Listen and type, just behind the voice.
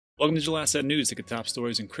Welcome to Digital Asset News. Take the top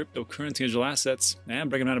stories in cryptocurrency and digital assets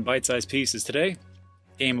and break them down in bite-sized pieces. Today,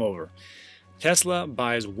 game over. Tesla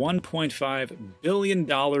buys $1.5 billion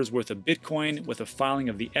worth of Bitcoin with a filing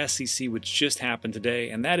of the SEC, which just happened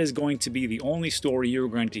today, and that is going to be the only story you're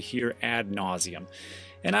going to hear ad nauseum.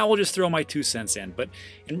 And I will just throw my 2 cents in, but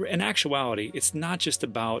in actuality, it's not just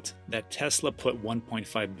about that Tesla put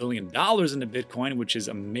 $1.5 billion into Bitcoin, which is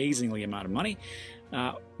an amazingly amount of money.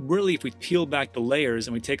 Really, if we peel back the layers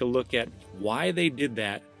and we take a look at why they did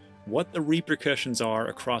that, what the repercussions are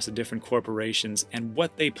across the different corporations, and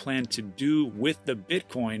what they plan to do with the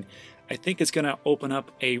Bitcoin, I think it's going to open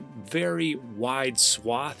up a very wide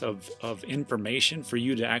swath of information for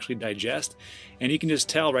you to actually digest. And you can just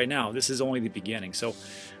tell right now, this is only the beginning. So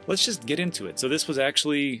let's just get into it. So this was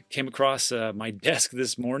actually came across my desk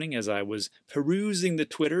this morning as I was perusing the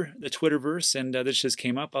Twitterverse, and this just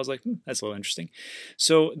came up. I was like, that's a little interesting.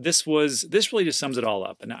 So this really just sums it all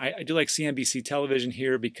up. And I do like CNBC television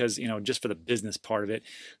here because, just for the business part of it,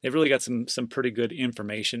 they've really got some pretty good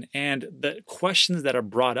information. And the questions that are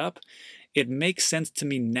brought up, it makes sense to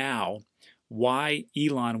me now why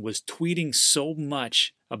Elon was tweeting so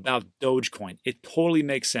much about Dogecoin. It totally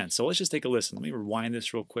makes sense. So let's just take a listen. Let me rewind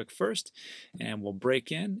this real quick first, and we'll break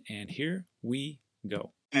in, and here we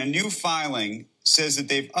go. A new filing says that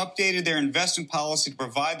they've updated their investment policy to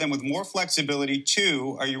provide them with more flexibility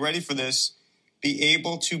to, are you ready for this, be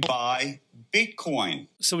able to buy Bitcoin.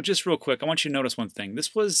 So just real quick, I want you to notice one thing.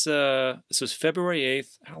 This was February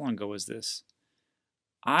 8th. How long ago was this?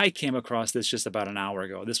 I came across this just about an hour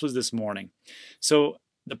ago. This was this morning. So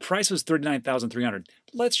the price was $39,300.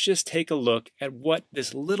 Let's just take a look at what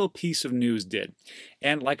this little piece of news did.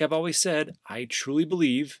 And like I've always said, I truly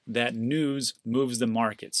believe that news moves the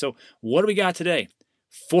market. So what do we got today?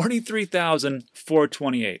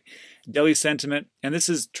 43,428. Daily sentiment, and this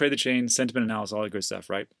is trade the chain, sentiment analysis, all that good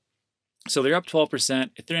stuff, right? So they're up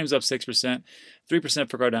 12%, Ethereum's up 6%, 3%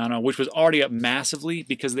 for Cardano, which was already up massively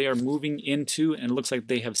because they are moving into, and it looks like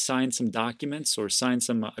they have signed some documents or signed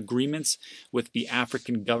some agreements with the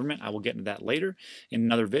African government. I will get into that later in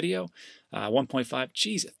another video. 1.5,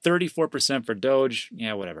 geez, 34% for Doge,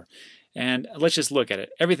 yeah, whatever. And let's just look at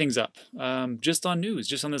it. Everything's up, just on news,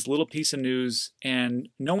 just on this little piece of news. And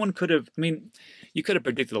no one could have, you could have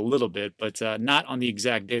predicted a little bit, but not on the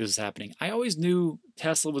exact day this is happening. I always knew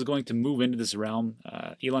Tesla was going to move into this realm.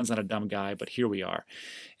 Elon's not a dumb guy, but here we are.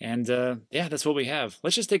 And yeah, that's what we have.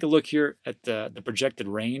 Let's just take a look here at the projected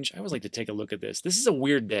range. I always like to take a look at this. This is a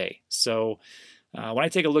weird day. So when I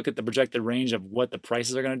take a look at the projected range of what the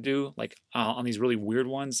prices are going to do, like on these really weird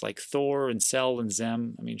ones, like Thor and Cell and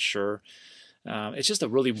Zem, sure. It's just a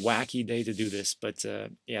really wacky day to do this, but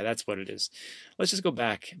yeah, that's what it is. Let's just go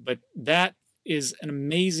back. But that is an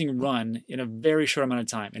amazing run in a very short amount of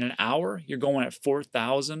time. In an hour, you're going at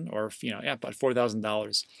 4,000 or, about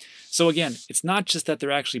 $4,000. So again, it's not just that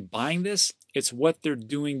they're actually buying this, it's what they're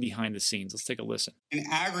doing behind the scenes. Let's take a listen. An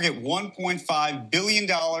aggregate $1.5 billion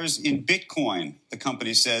in Bitcoin, the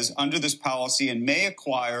company says, under this policy, and may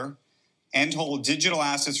acquire and hold digital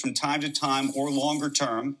assets from time to time or longer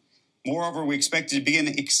term. Moreover, we expect to begin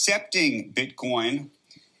accepting Bitcoin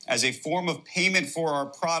as a form of payment for our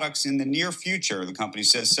products in the near future, the company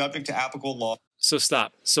says, subject to applicable law. So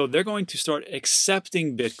stop. So they're going to start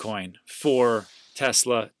accepting Bitcoin for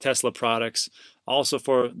Tesla products, also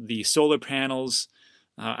for the solar panels.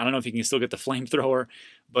 I don't know if you can still get the flamethrower,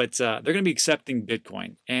 but they're going to be accepting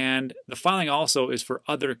Bitcoin. And the filing also is for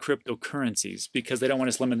other cryptocurrencies because they don't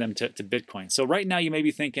want to limit them to Bitcoin. So right now you may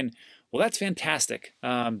be thinking, well, that's fantastic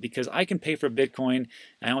because I can pay for Bitcoin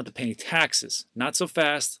and I don't have to pay any taxes. Not so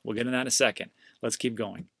fast. We'll get into that in a second. Let's keep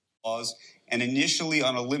going. And initially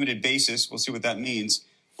on a limited basis, we'll see what that means,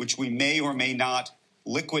 which we may or may not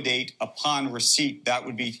liquidate upon receipt. That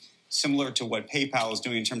would be similar to what PayPal is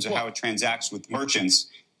doing in terms of how it transacts with merchants.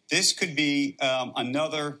 This could be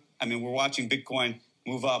another, we're watching Bitcoin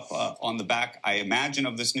move up on the back, I imagine,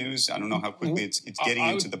 of this news. I don't know how quickly it's getting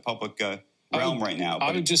into the public realm right now.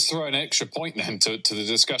 I would just throw an extra point then to the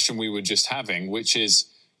discussion we were just having, which is,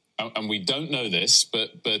 and we don't know this,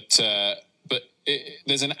 but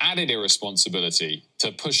there's an added irresponsibility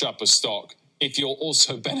to push up a stock if you're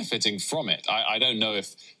also benefiting from it. I don't know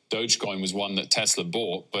if Dogecoin was one that Tesla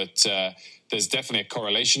bought, but there's definitely a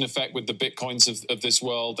correlation effect with the Bitcoins of this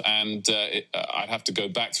world. And I'd have to go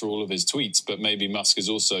back through all of his tweets, but maybe Musk has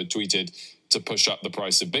also tweeted to push up the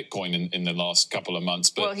price of Bitcoin in the last couple of months.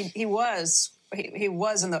 But well, he was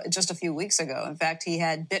just a few weeks ago. In fact, he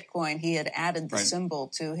had Bitcoin. He had added the symbol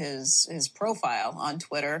to his profile on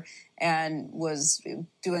Twitter and was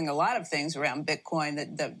doing a lot of things around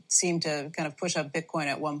Bitcoin that seemed to kind of push up Bitcoin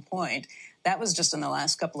at one point. that was just in the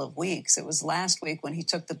last couple of weeks. It was last week when he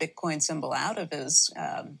took the Bitcoin symbol out of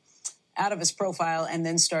his profile and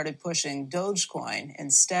then started pushing Dogecoin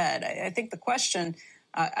instead. I think the question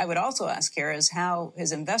I would also ask here is how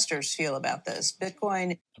his investors feel about this.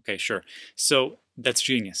 Bitcoin. Okay, sure. So that's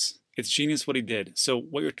genius. It's genius what he did. So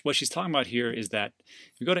what she's talking about here is that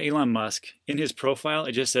if you go to Elon Musk, in his profile,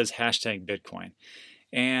 it just says hashtag Bitcoin.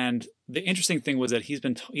 And the interesting thing was that he's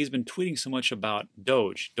been tweeting so much about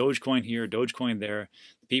Dogecoin here, Dogecoin there.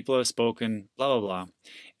 People have spoken, blah, blah, blah.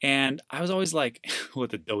 And I was always like,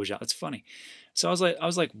 with the Doge out, it's funny. So I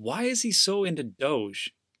was like, why is he so into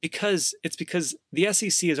Doge? Because the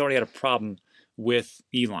SEC has already had a problem with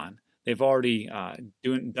Elon. They've already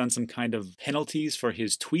done some kind of penalties for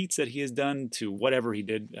his tweets that he has done to whatever he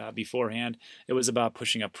did beforehand. It was about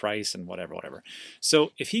pushing up price and whatever. So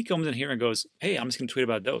if he comes in here and goes, hey, I'm just going to tweet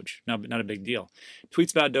about Doge, not a big deal.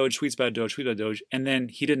 Tweets about Doge, and then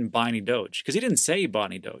he didn't buy any Doge because he didn't say he bought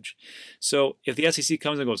any Doge. So if the SEC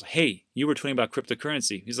comes and goes, hey, you were tweeting about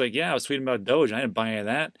cryptocurrency. He's like, yeah, I was tweeting about Doge. And I didn't buy any of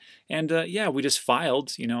that. And yeah, we just filed,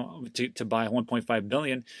 to buy 1.5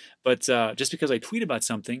 billion. But just because I tweet about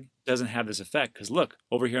something doesn't have this effect. Because look,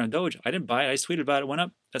 over here on Doge, I didn't buy it. I just tweeted about it, went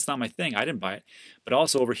up. That's not my thing. I didn't buy it. But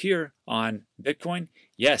also over here on Bitcoin,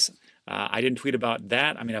 yes, I didn't tweet about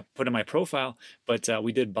that. I mean, I put in my profile, but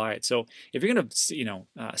we did buy it. So if you're going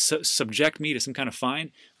to, subject me to some kind of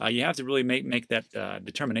fine, you have to really make that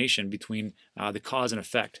determination between the cause and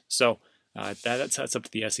effect. So that's up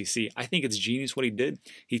to the SEC. I think it's genius what he did.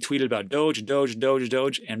 He tweeted about Doge,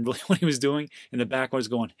 and really what he was doing in the background was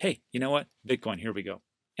going, hey, you know what? Bitcoin, here we go.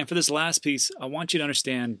 And for this last piece, I want you to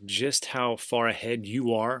understand just how far ahead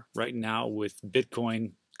you are right now with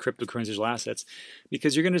Bitcoin, cryptocurrency, digital assets,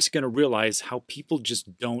 because you're just going to realize how people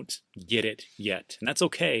just don't get it yet. And that's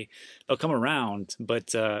okay. They'll come around.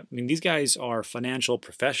 But I mean, these guys are financial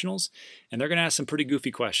professionals, and they're going to ask some pretty goofy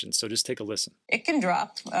questions. So just take a listen. It can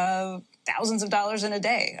drop thousands of dollars in a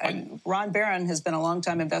day. Ron Barron has been a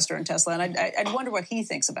longtime investor in Tesla, and I'd wonder what he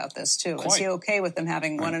thinks about this, too. Is he okay with them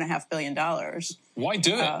having $1.5 billion? Why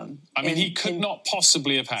do it? I mean, he could not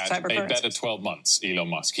possibly have had a better 12 months, Elon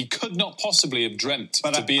Musk. He could not possibly have dreamt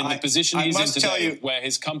to be in the position he's in today, where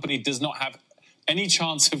his company does not have any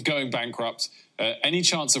chance of going bankrupt, any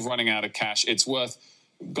chance of running out of cash. It's worth,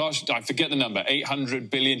 gosh, I forget the number, 800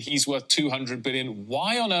 billion. He's worth 200 billion.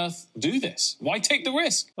 Why on earth do this? Why take the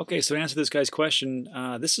risk? Okay, so to answer this guy's question,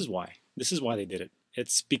 this is why. This is why they did it.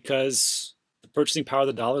 It's because the purchasing power of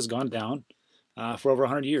the dollar has gone down for over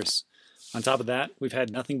 100 years. On top of that, we've had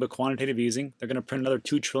nothing but quantitative easing. They're going to print another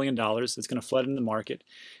 $2 trillion. It's going to flood in the market,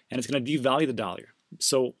 and it's going to devalue the dollar.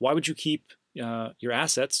 So why would you keep your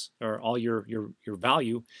assets or all your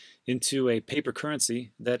value into a paper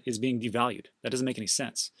currency that is being devalued? That doesn't make any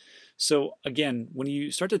sense. So again, when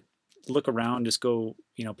you start to look around, just go,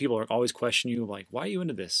 people are always questioning you like, why are you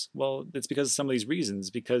into this? Well, it's because of some of these reasons,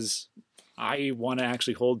 because I want to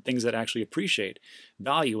actually hold things that actually appreciate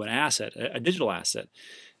value, an asset, a digital asset.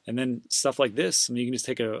 And then stuff like this, I mean, you can just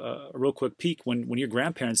take a real quick peek. When your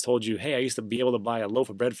grandparents told you, hey, I used to be able to buy a loaf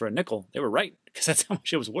of bread for a nickel, they were right, because that's how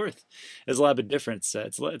much it was worth. There's a lot of a difference.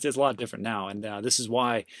 It's a lot different now. And this is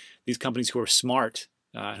why these companies who are smart,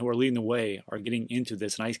 who are leading the way, are getting into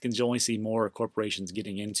this. And I can only see more corporations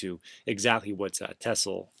getting into exactly what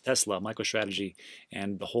Tesla, MicroStrategy,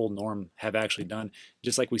 and the whole Norm have actually done,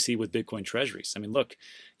 just like we see with Bitcoin treasuries. I mean, look,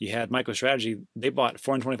 you had MicroStrategy, they bought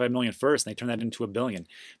 425 million first, and they turned that into $1 billion.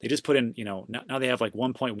 They just put in, now they have like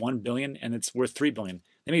 1.1 billion, and it's worth $3 billion.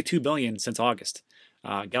 They made $2 billion since August.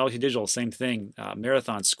 Galaxy Digital, same thing.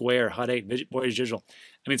 Marathon, Square, Hut 8, Voyager Digital.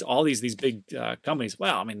 I mean, it's all these big companies.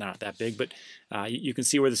 Well, I mean, they're not that big, but you can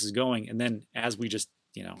see where this is going. And then as we just,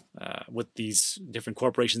 with these different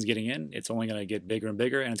corporations getting in, it's only going to get bigger and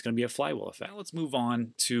bigger, and it's going to be a flywheel effect. Now let's move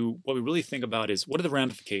on to what we really think about is what are the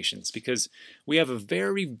ramifications? Because we have a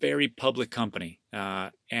very, very public company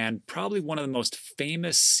and probably one of the most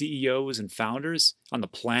famous CEOs and founders on the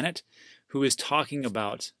planet who is talking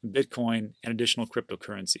about Bitcoin and additional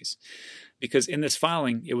cryptocurrencies. Because in this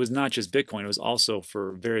filing, it was not just Bitcoin, it was also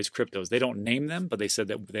for various cryptos. They don't name them, but they said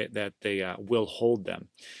that they will hold them.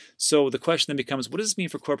 So the question then becomes, what does this mean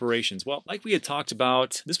for corporations? Well, like we had talked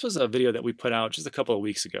about, this was a video that we put out just a couple of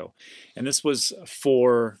weeks ago. And this was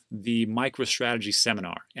for the MicroStrategy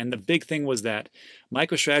seminar. And the big thing was that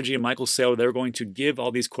MicroStrategy and Michael Saylor, they were going to give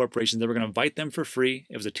all these corporations, they were going to invite them for free.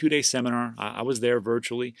 It was a 2-day seminar. I was there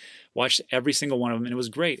virtually, watched every single one of them, and it was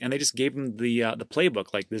great. And they just gave them the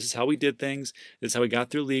playbook, like this is how we did things, this is how we got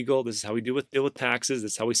through legal, this is how we deal with taxes,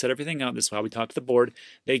 this is how we set everything up, this is how we talk to the board.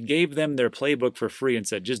 They gave them their playbook for free and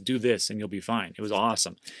said, just do this and you'll be fine. It was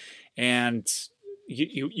awesome. And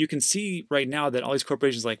you can see right now that all these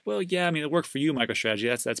corporations are like, well, yeah, I mean, it worked for you,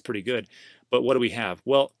 MicroStrategy. That's pretty good. But what do we have?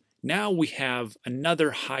 Well, now we have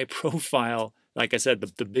another high profile, like I said,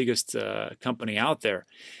 the biggest company out there.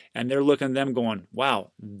 And they're looking at them going,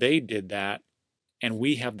 wow, they did that. And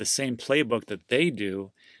we have the same playbook that they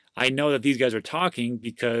do. I know that these guys are talking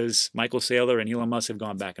because Michael Saylor and Elon Musk have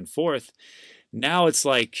gone back and forth. Now it's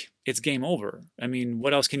like, it's game over. I mean,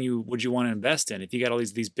 what else would you want to invest in? If you got all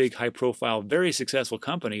these big, high profile, very successful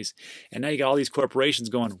companies, and now you got all these corporations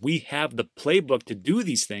going, we have the playbook to do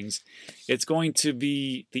these things, it's going to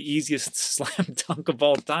be the easiest slam dunk of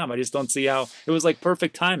all time. I just don't see how. It was like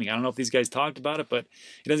perfect timing. I don't know if these guys talked about it, but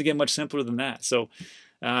it doesn't get much simpler than that. So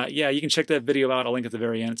yeah, you can check that video out. I'll link at the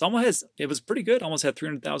very end. It was pretty good. Almost had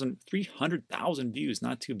 300,000 views.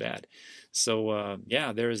 Not too bad. So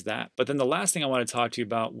yeah, there is that. But then the last thing I want to talk to you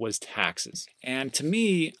about was taxes. And to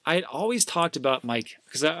me, I always talked about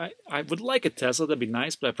because I would like a Tesla. That'd be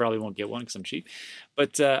nice, but I probably won't get one because I'm cheap.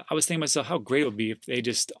 But I was thinking to myself, how great it would be if they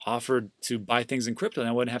just offered to buy things in crypto and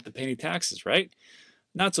I wouldn't have to pay any taxes, right?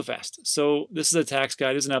 Not so fast. So this is a tax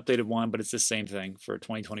guide. It's an updated one, but it's the same thing for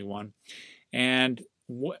 2021. And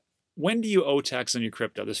when do you owe tax on your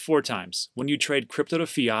crypto? There's 4 times. When you trade crypto to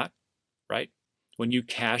fiat, right? When you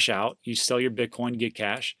cash out, you sell your Bitcoin, you get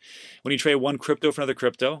cash. When you trade one crypto for another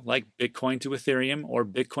crypto, like Bitcoin to Ethereum or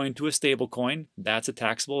Bitcoin to a stable coin, that's a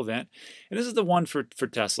taxable event. And this is the one for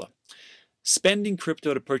Tesla. Spending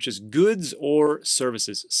crypto to purchase goods or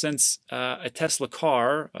services. Since a Tesla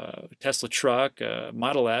car, a Tesla truck,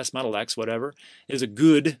 Model S, Model X, whatever, is a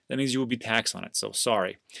good, that means you will be taxed on it. So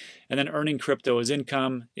sorry. And then earning crypto as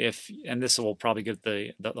income, and this will probably get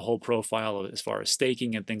the whole profile as far as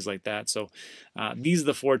staking and things like that. So these are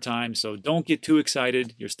the 4 times. So don't get too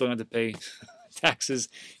excited. You're still going to have to pay taxes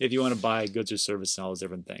if you want to buy goods or services and all those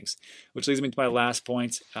different things. Which leads me to my last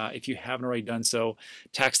point. If you haven't already done so,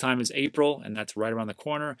 tax time is April, and that's right around the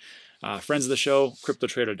corner. Friends of the show,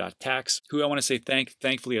 CryptoTrader.tax, who I want to say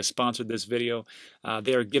thankfully has sponsored this video.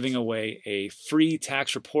 They are giving away a free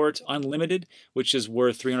tax report, unlimited, which is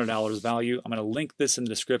worth $300 value. I'm going to link this in the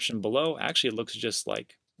description below. Actually, it looks just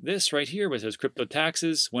like this right here, where it says Crypto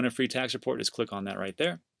Taxes. Win a free tax report. Just click on that right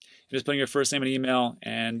there. Just put in your first name and email,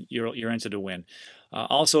 and you're entered to win.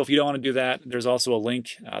 Also, if you don't want to do that, there's also a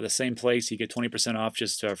link, the same place. You get 20% off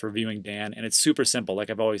just for viewing Dan, and it's super simple. Like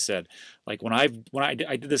I've always said, like when I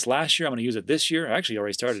did this last year, I'm going to use it this year. I actually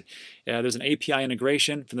already started. There's an API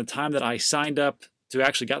integration from the time that I signed up to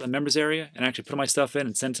actually got in the members area and actually put my stuff in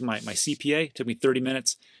and sent to my CPA. It took me 30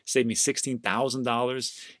 minutes, saved me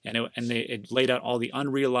 $16,000, and it laid out all the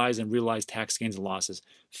unrealized and realized tax gains and losses.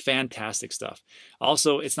 Fantastic stuff.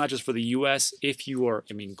 Also, it's not just for the US. If you are,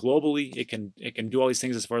 globally, it can do all these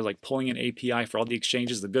things as far as like pulling an API for all the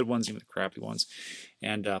exchanges, the good ones, even the crappy ones,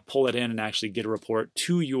 and pull it in and actually get a report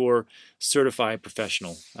to your certified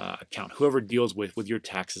professional account, whoever deals with your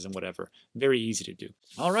taxes and whatever. Very easy to do.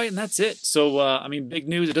 All right, and that's it. So, big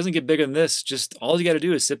news. It doesn't get bigger than this. Just all you got to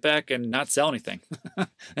do is sit back and not sell anything.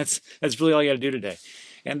 That's really all you got to do today.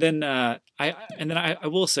 And then I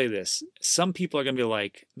will say this. Some people are going to be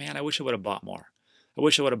like, man, I wish I would have bought more. I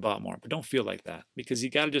wish I would have bought more. But don't feel like that, because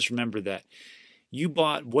you got to just remember that you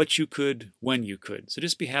bought what you could when you could. So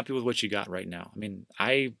just be happy with what you got right now.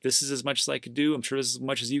 This is as much as I could do. I'm sure this is as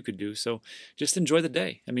much as you could do. So just enjoy the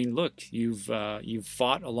day. Look, you've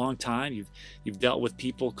fought a long time. You've dealt with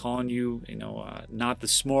people calling you, not the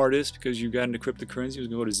smartest because you got into cryptocurrency. It was going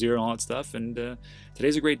to go to zero and all that stuff. And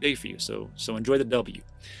today's a great day for you. So enjoy the W.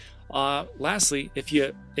 Lastly, if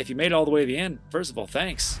you made it all the way to the end, first of all,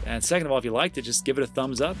 thanks. And second of all, if you liked it, just give it a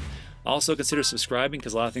thumbs up. Also consider subscribing,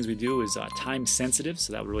 because a lot of things we do is time sensitive,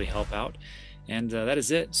 so that would really help out. And that is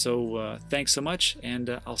it. So thanks so much,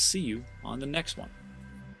 and I'll see you on the next one.